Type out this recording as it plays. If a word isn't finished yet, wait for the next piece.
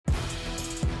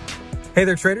Hey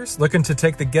there, traders. Looking to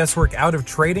take the guesswork out of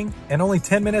trading and only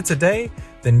 10 minutes a day?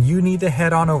 Then you need to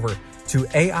head on over to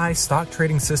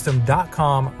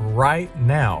AIStockTradingSystem.com right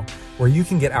now, where you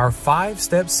can get our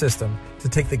 5-step system to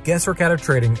take the guesswork out of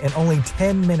trading in only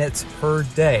 10 minutes per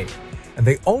day. And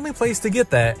the only place to get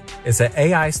that is at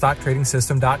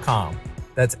AIStockTradingSystem.com.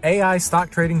 That's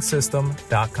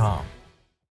AIStockTradingSystem.com.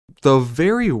 The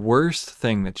very worst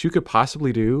thing that you could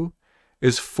possibly do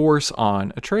is force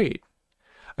on a trade.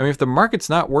 I mean, if the market's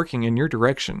not working in your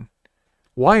direction,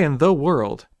 why in the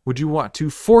world would you want to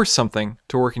force something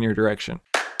to work in your direction?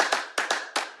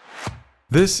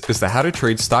 This is the How to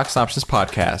Trade Stocks and Options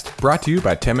podcast, brought to you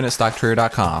by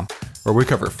 10MinuteStockTrader.com, where we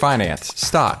cover finance,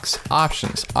 stocks,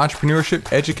 options,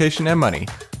 entrepreneurship, education, and money.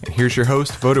 And here's your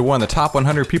host, voted one of the top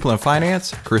 100 people in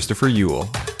finance, Christopher Uhl.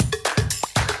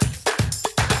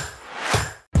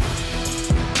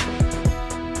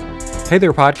 Hey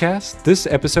there, podcast. This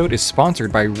episode is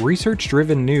sponsored by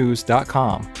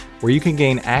ResearchDrivenNews.com, where you can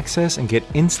gain access and get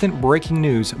instant breaking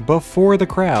news before the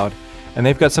crowd. And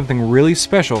they've got something really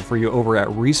special for you over at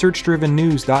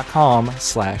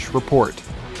ResearchDrivenNews.com/report.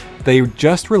 They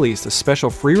just released a special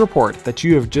free report that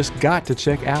you have just got to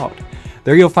check out.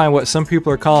 There you'll find what some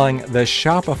people are calling the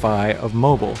Shopify of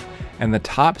mobile, and the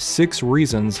top 6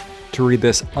 reasons to read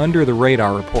this under the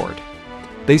radar report.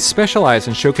 They specialize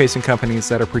in showcasing companies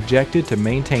that are projected to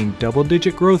maintain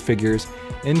double-digit growth figures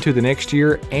into the next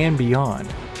year and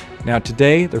beyond. Now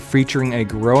today, they're featuring a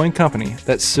growing company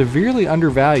that's severely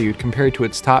undervalued compared to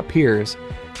its top peers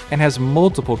and has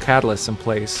multiple catalysts in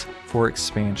place for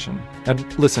expansion. Now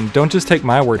listen, don't just take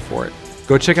my word for it.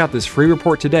 Go check out this free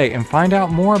report today and find out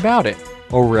more about it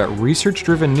over at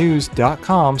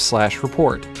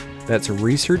ResearchDrivenNews.com/report. That's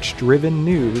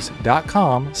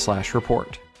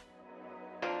ResearchDrivenNews.com/report.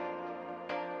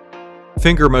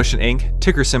 FingerMotion Inc.,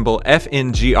 ticker symbol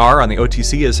FNGR on the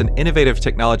OTC, is an innovative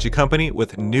technology company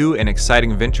with new and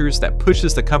exciting ventures that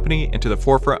pushes the company into the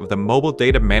forefront of the mobile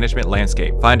data management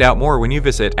landscape. Find out more when you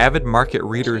visit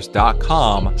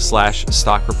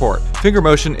avidmarketreaders.com/stockreport.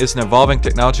 FingerMotion is an evolving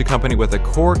technology company with a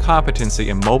core competency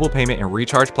in mobile payment and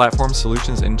recharge platform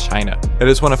solutions in China. It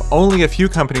is one of only a few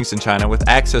companies in China with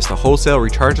access to wholesale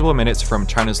rechargeable minutes from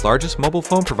China's largest mobile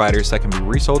phone providers that can be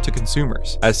resold to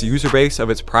consumers. As the user base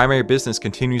of its primary business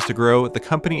continues to grow, the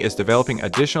company is developing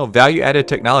additional value-added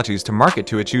technologies to market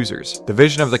to its users. The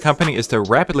vision of the company is to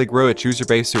rapidly grow its user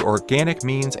base through organic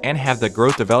means and have the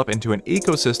growth develop into an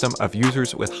ecosystem of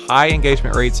users with high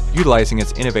engagement rates utilizing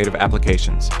its innovative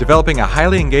applications. Developing a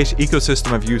highly engaged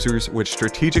ecosystem of users would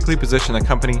strategically position the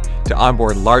company to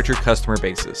onboard larger customer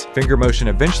bases. FingerMotion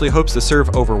eventually hopes to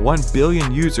serve over 1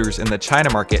 billion users in the China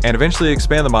market and eventually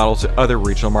expand the model to other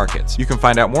regional markets. You can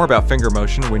find out more about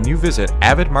FingerMotion when you visit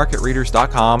avidmarketreaders.com/stockreport.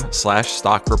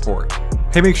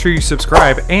 Hey, make sure you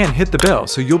subscribe and hit the bell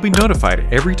so you'll be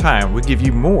notified every time we give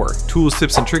you more tools,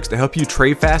 tips, and tricks to help you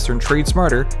trade faster and trade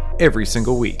smarter every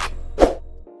single week.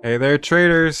 Hey there,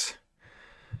 traders.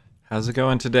 How's it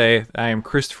going today? I am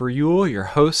Christopher Uhl, your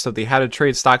host of the How to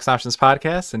Trade Stocks and Options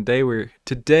podcast, and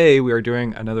today we are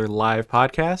doing another live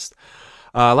podcast.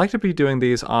 I like to be doing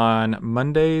these on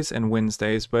Mondays and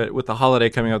Wednesdays, but with the holiday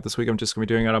coming up this week, I'm just going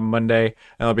to be doing it on Monday,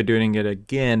 and I'll be doing it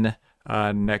again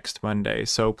next Monday.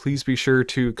 So please be sure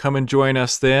to come and join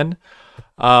us then.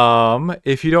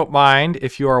 If you don't mind,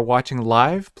 if you are watching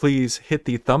live, please hit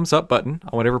the thumbs up button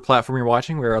on whatever platform you're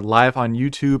watching. We are live on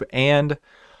YouTube and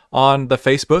on the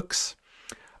Facebooks.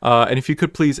 And if you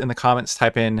could please in the comments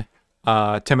type in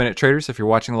 10-minute traders if you're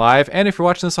watching live, and if you're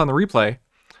watching this on the replay,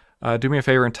 do me a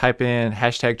favor and type in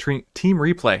hashtag team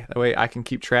replay. That way I can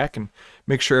keep track and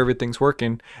make sure everything's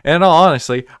working. And in all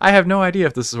honesty, I have no idea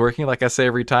if this is working, like I say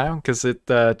every time, because it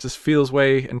just feels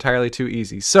way entirely too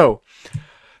easy. So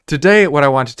today what I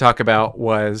want to talk about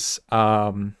was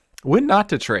when not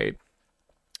to trade.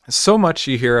 So much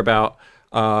you hear about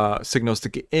signals to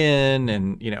get in,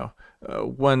 and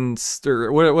what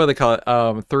do they call it?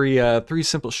 Three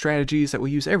simple strategies that we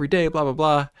use every day, blah, blah,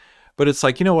 blah. But it's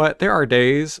like, you know what? There are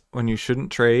days when you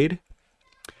shouldn't trade.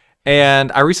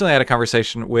 And I recently had a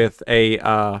conversation with a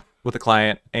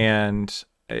client, and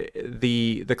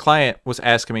the client was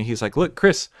asking me, he's like, look,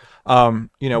 Chris,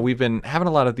 we've been having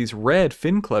a lot of these red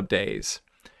Fin Club days.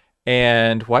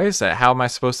 And why is that? How am I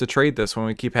supposed to trade this when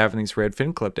we keep having these red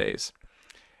Fin Club days?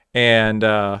 And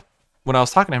when I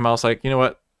was talking to him, I was like, you know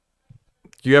what?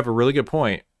 You have a really good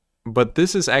point, but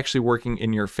this is actually working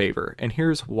in your favor. And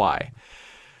here's why.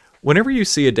 Whenever you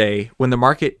see a day when the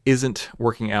market isn't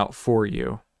working out for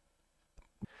you,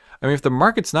 I mean, if the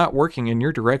market's not working in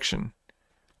your direction,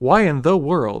 why in the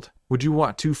world would you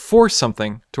want to force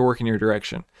something to work in your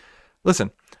direction? Listen,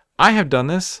 I have done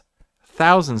this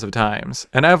thousands of times.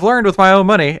 And I've learned with my own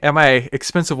money and my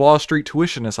expensive Wall Street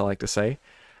tuition, as I like to say,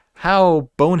 how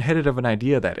boneheaded of an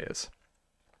idea that is.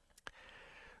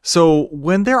 So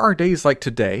when there are days like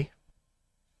today,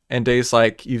 and days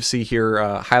like you see here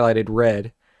highlighted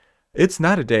red, it's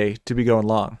not a day to be going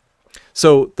long.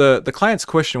 So the client's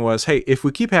question was, hey, if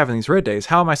we keep having these red days,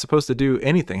 how am I supposed to do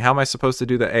anything? How am I supposed to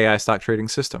do the AI stock trading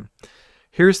system?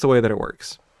 Here's the way that it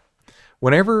works.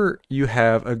 Whenever you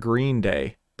have a green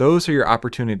day, those are your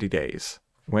opportunity days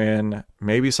when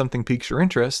maybe something piques your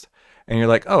interest and you're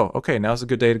like, oh, okay, now's a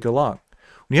good day to go long.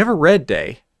 When you have a red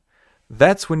day,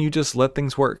 that's when you just let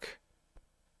things work.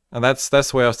 And that's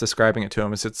the way I was describing it to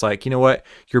him. Is it's like, you know what?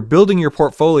 You're building your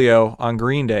portfolio on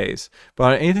green days, but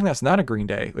on anything that's not a green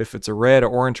day, if it's a red, or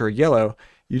orange, or a yellow,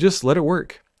 you just let it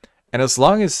work. And as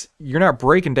long as you're not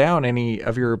breaking down any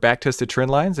of your back-tested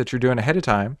trend lines that you're doing ahead of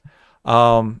time,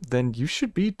 then you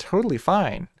should be totally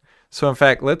fine. So in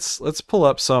fact, let's pull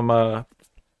up some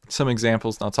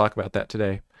examples, and I'll talk about that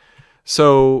today.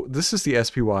 So this is the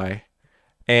SPY,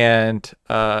 and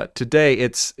today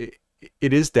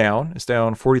it is down. It's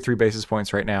down 43 basis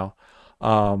points right now,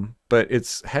 but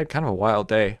it's had kind of a wild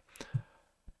day.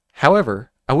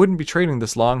 However, I wouldn't be trading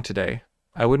this long today.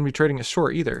 I wouldn't be trading it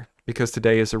short either, because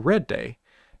today is a red day,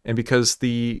 and because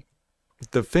the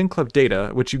FinClub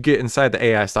data, which you get inside the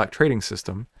AI stock trading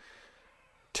system,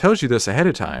 tells you this ahead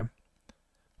of time.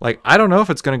 Like, I don't know if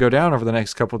it's going to go down over the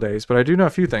next couple of days, but I do know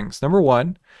a few things. Number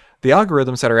one, the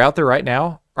algorithms that are out there right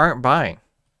now aren't buying,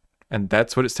 and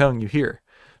that's what it's telling you here.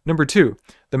 Number two,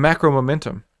 the macro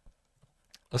momentum.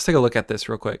 Let's take a look at this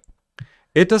real quick.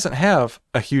 It doesn't have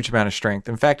a huge amount of strength.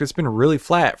 In fact, it's been really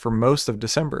flat for most of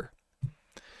December.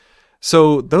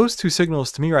 So those two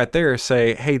signals to me right there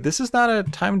say, hey, this is not a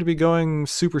time to be going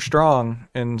super strong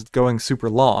and going super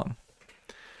long.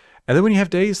 And then when you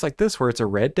have days like this where it's a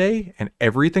red day and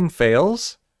everything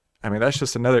fails, I mean, that's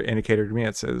just another indicator to me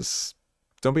that says,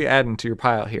 don't be adding to your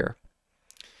pile here.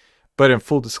 But in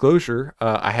full disclosure,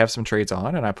 I have some trades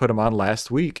on, and I put them on last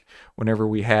week whenever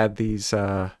we had these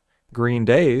green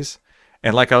days.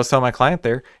 And like I was telling my client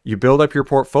there, you build up your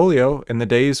portfolio in the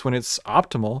days when it's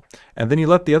optimal, and then you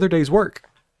let the other days work.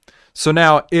 So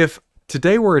now if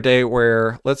today were a day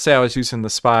where, let's say I was using the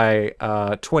SPY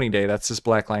 20 day, that's this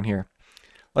black line here.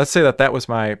 Let's say that was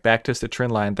my backtested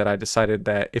trend line that I decided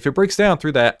that if it breaks down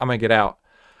through that, I'm going to get out.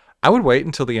 I would wait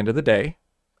until the end of the day.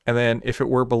 And then if it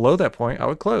were below that point, I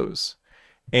would close.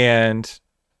 And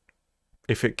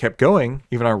if it kept going,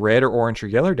 even on red or orange or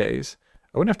yellow days,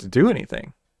 I wouldn't have to do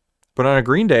anything. But on a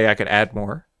green day, I could add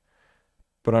more.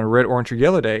 But on a red, orange, or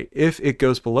yellow day, if it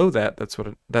goes below that,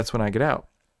 that's when I get out.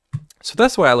 So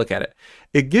that's the way I look at it.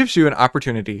 It gives you an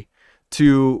opportunity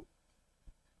to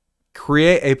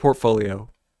create a portfolio,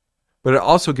 but it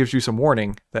also gives you some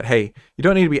warning that, hey, you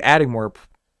don't need to be adding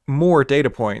more data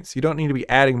points. You don't need to be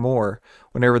adding more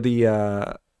whenever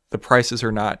the prices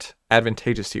are not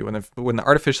advantageous to you, when the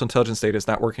artificial intelligence data is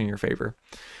not working in your favor.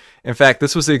 In fact,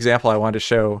 this was the example I wanted to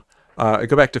show. I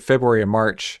go back to February and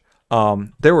March.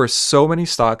 There were so many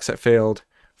stocks that failed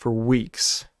for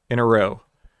weeks in a row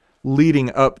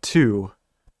leading up to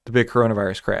the big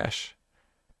coronavirus crash.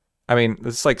 I mean,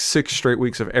 it's like 6 straight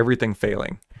weeks of everything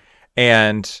failing.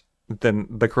 And then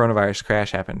the coronavirus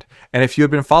crash happened. And if you had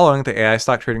been following the AI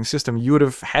stock trading system, you would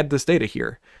have had this data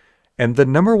here. And the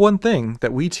number one thing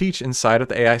that we teach inside of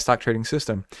the AI stock trading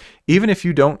system, even if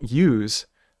you don't use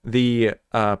the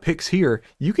picks here,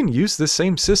 you can use this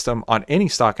same system on any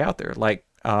stock out there, like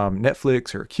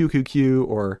Netflix or QQQ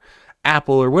or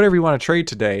Apple or whatever you want to trade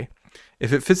today.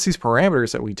 If it fits these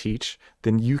parameters that we teach,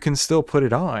 then you can still put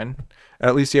it on.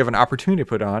 At least you have an opportunity to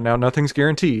put it on. Now, nothing's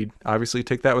guaranteed. Obviously,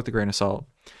 take that with a grain of salt.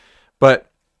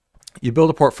 But you build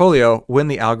a portfolio when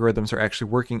the algorithms are actually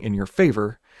working in your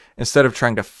favor, instead of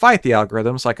trying to fight the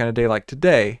algorithms like on a day like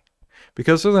today.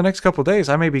 Because over the next couple of days,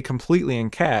 I may be completely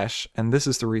in cash, and this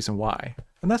is the reason why.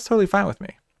 And that's totally fine with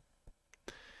me.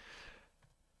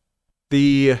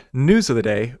 The news of the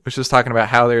day was just talking about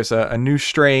how there's a new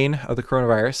strain of the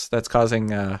coronavirus that's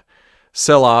causing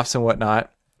sell-offs and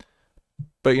whatnot.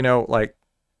 But, you know, like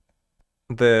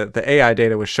the AI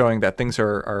data was showing that things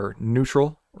are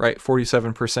neutral, right?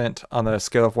 47% on the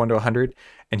scale of 1 to 100.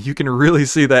 And you can really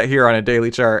see that here on a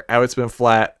daily chart, how it's been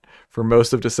flat for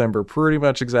most of December. Pretty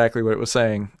much exactly what it was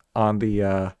saying on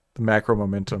the macro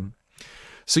momentum.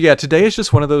 So yeah, today is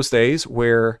just one of those days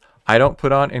where I don't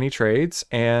put on any trades,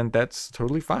 and that's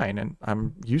totally fine, and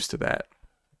I'm used to that.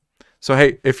 So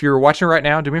hey, if you're watching right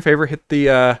now, do me a favor, hit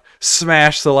the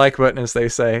smash the like button, as they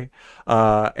say,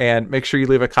 and make sure you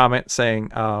leave a comment saying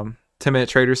 10-minute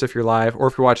traders if you're live, or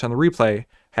if you're watching on the replay,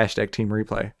 #team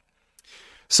replay.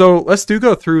 So let's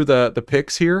go through the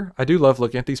picks here. I do love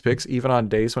looking at these picks even on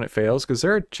days when it fails because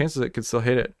there are chances it could still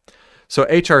hit it. So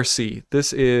HRC,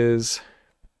 this is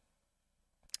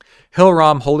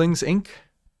Hillrom Holdings Inc.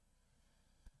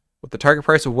 with the target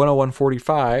price of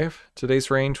 101.45. Today's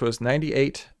range was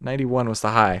 98.91 was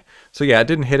the high. So yeah, it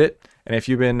didn't hit it. And if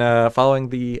you've been following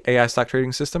the AI stock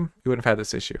trading system, you wouldn't have had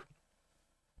this issue.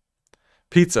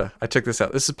 Pizza, I checked this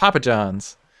out. This is Papa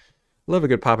John's. Love a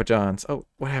good Papa John's. Oh,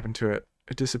 what happened to it?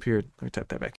 It disappeared. Let me type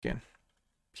that back again.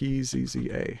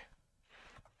 PZZA.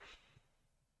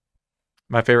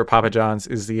 My favorite Papa John's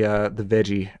is the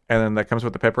veggie, and then that comes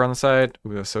with the pepper on the side.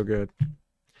 Ooh, that's so good.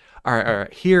 All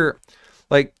right. Here,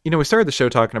 like, you know, we started the show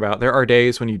talking about there are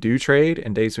days when you do trade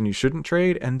and days when you shouldn't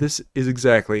trade, and this is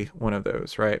exactly one of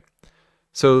those, right?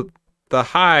 So the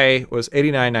high was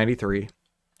 89.93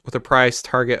 with a price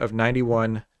target of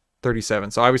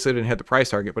 91.37. So obviously it didn't hit the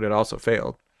price target, but it also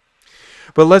failed.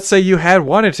 But let's say you had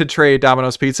wanted to trade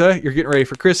Domino's Pizza. You're getting ready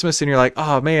for Christmas and you're like,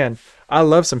 oh man, I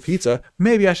love some pizza.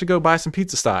 Maybe I should go buy some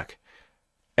pizza stock.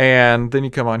 And then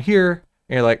you come on here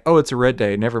and you're like, oh, it's a red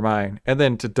day. Never mind. And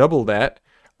then to double that,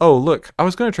 oh, look, I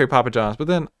was going to trade Papa John's, but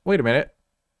then wait a minute.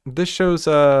 This shows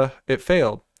it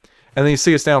failed. And then you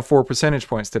see it's down 4 percentage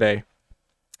points today.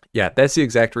 Yeah, that's the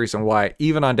exact reason why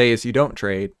even on days you don't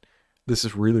trade, this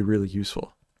is really, really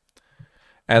useful.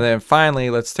 And then finally,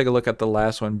 let's take a look at the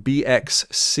last one,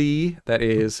 BXC, that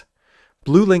is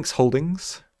Blue Links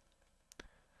Holdings.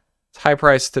 Its high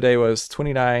price today was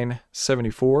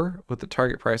 $29.74 with the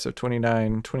target price of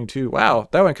 $29.22. Wow,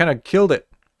 that one kind of killed it.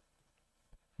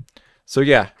 So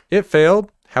yeah, it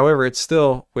failed. However, it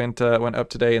still went up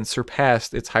today and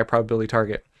surpassed its high probability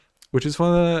target, which is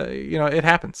one of the, you know, it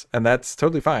happens, and that's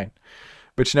totally fine.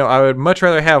 But, you know, I would much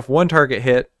rather have one target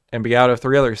hit and be out of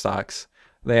 3 other stocks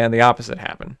than the opposite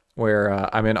happen, where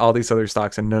I'm in all these other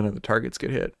stocks and none of the targets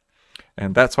get hit.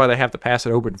 And that's why they have the pass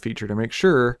it open feature, to make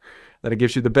sure that it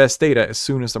gives you the best data as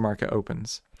soon as the market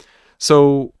opens.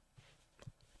 So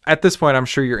at this point, I'm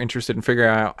sure you're interested in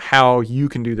figuring out how you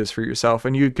can do this for yourself.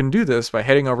 And you can do this by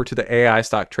heading over to the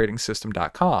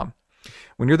AIStockTradingSystem.com.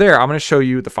 When you're there, I'm going to show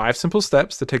you the 5 simple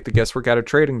steps to take the guesswork out of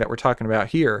trading that we're talking about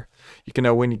here. You can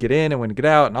know when you get in and when you get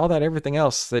out and all that, everything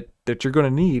else that you're going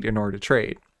to need in order to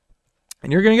trade.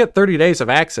 And you're going to get 30 days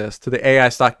of access to the AI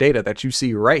stock data that you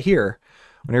see right here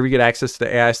whenever you get access to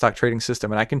the AI stock trading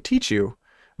system. And I can teach you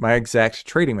my exact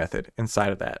trading method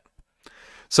inside of that.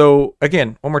 So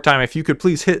again, one more time, if you could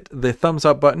please hit the thumbs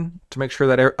up button to make sure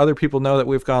that other people know that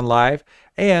we've gone live,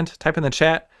 and type in the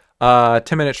chat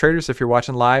 10-minute traders if you're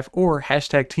watching live, or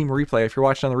hashtag team replay if you're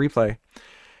watching on the replay.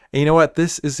 And you know what?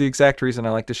 This is the exact reason I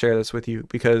like to share this with you,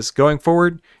 because going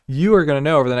forward, you are going to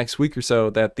know over the next week or so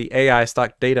that the AI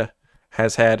stock data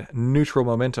has had neutral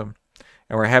momentum,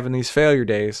 and we're having these failure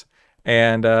days.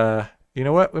 And you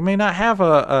know what? We may not have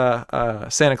a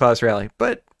Santa Claus rally,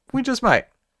 but we just might.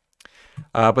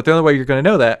 But the only way you're going to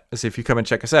know that is if you come and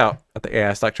check us out at the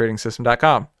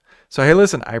AIStockTradingSystem.com. So hey,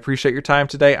 listen, I appreciate your time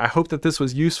today. I hope that this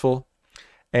was useful,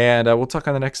 and we'll talk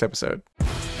on the next episode.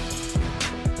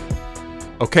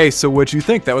 Okay, so what'd you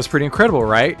think? That was pretty incredible,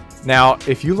 right? Now,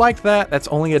 if you liked that, that's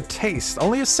only a taste,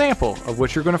 only a sample of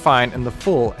what you're going to find in the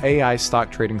full AI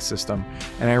stock trading system.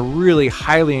 And I really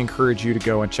highly encourage you to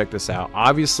go and check this out.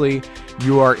 Obviously,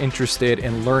 you are interested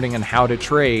in learning and how to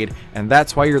trade, and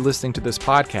that's why you're listening to this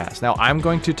podcast. Now, I'm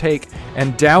going to take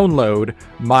and download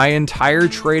my entire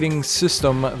trading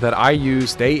system that I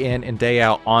use day in and day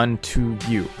out onto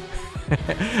you.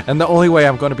 And the only way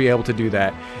I'm going to be able to do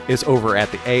that is over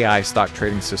at the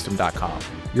AIStockTradingSystem.com.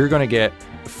 You're going to get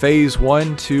phase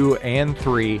 1, 2, and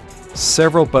 3,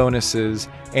 several bonuses,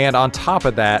 and on top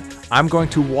of that, I'm going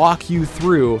to walk you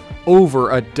through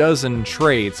over a dozen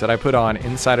trades that I put on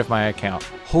inside of my account,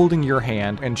 holding your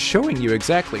hand and showing you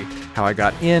exactly how I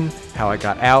got in, how I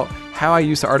got out, how I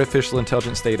use the artificial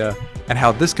intelligence data, and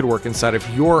how this could work inside of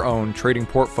your own trading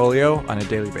portfolio on a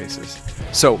daily basis.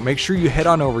 So make sure you head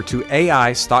on over to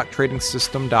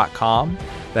AIStockTradingSystem.com.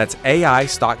 That's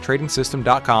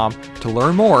AIStockTradingSystem.com to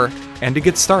learn more and to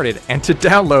get started and to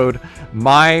download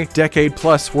my decade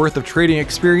plus worth of trading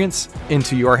experience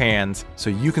into your hands so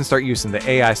you can start using the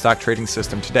AI stock trading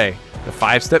system today, the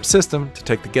 5-step system to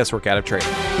take the guesswork out of trading.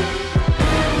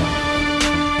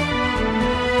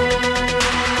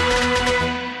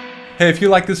 Hey, if you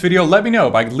like this video, let me know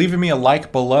by leaving me a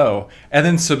like below, and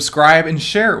then subscribe and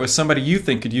share it with somebody you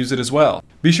think could use it as well.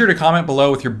 Be sure to comment below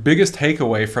with your biggest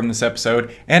takeaway from this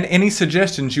episode and any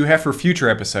suggestions you have for future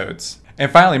episodes.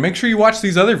 And finally, make sure you watch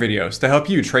these other videos to help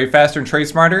you trade faster and trade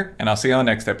smarter, and I'll see you on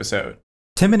the next episode.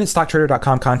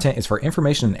 10MinuteStockTrader.com content is for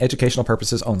information and educational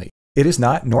purposes only. It is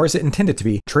not, nor is it intended to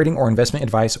be, trading or investment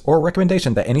advice or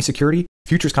recommendation that any security,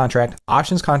 futures contract,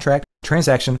 options contract,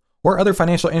 transaction, or other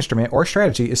financial instrument or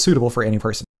strategy is suitable for any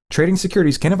person. Trading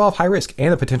securities can involve high risk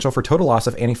and the potential for total loss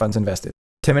of any funds invested.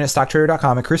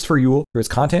 10MinuteStockTrader.com and Christopher Uhl, through its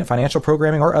content, financial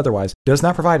programming, or otherwise, does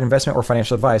not provide investment or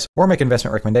financial advice or make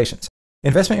investment recommendations.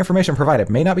 Investment information provided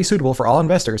may not be suitable for all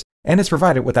investors and is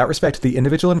provided without respect to the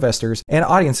individual investors and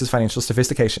audience's financial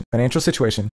sophistication, financial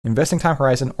situation, investing time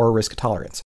horizon, or risk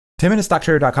tolerance.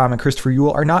 10MinuteStockTrader.com and Christopher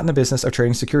Uhl are not in the business of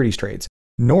trading securities trades,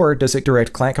 nor does it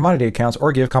direct client commodity accounts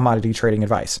or give commodity trading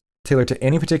advice tailored to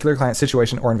any particular client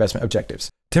situation or investment objectives.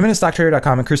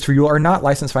 10MinuteStockTrader.com and Christopher Uhl are not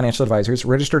licensed financial advisors,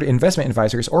 registered investment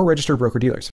advisors, or registered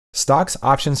broker-dealers. Stocks,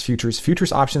 options,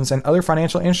 futures options, and other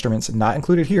financial instruments not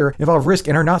included here involve risk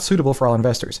and are not suitable for all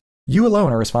investors. You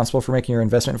alone are responsible for making your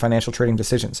investment and financial trading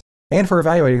decisions, and for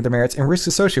evaluating the merits and risks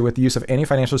associated with the use of any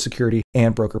financial security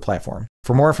and broker platform.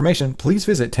 For more information, please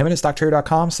visit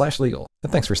 10MinuteStockTrader.com/legal.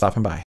 And thanks for stopping by.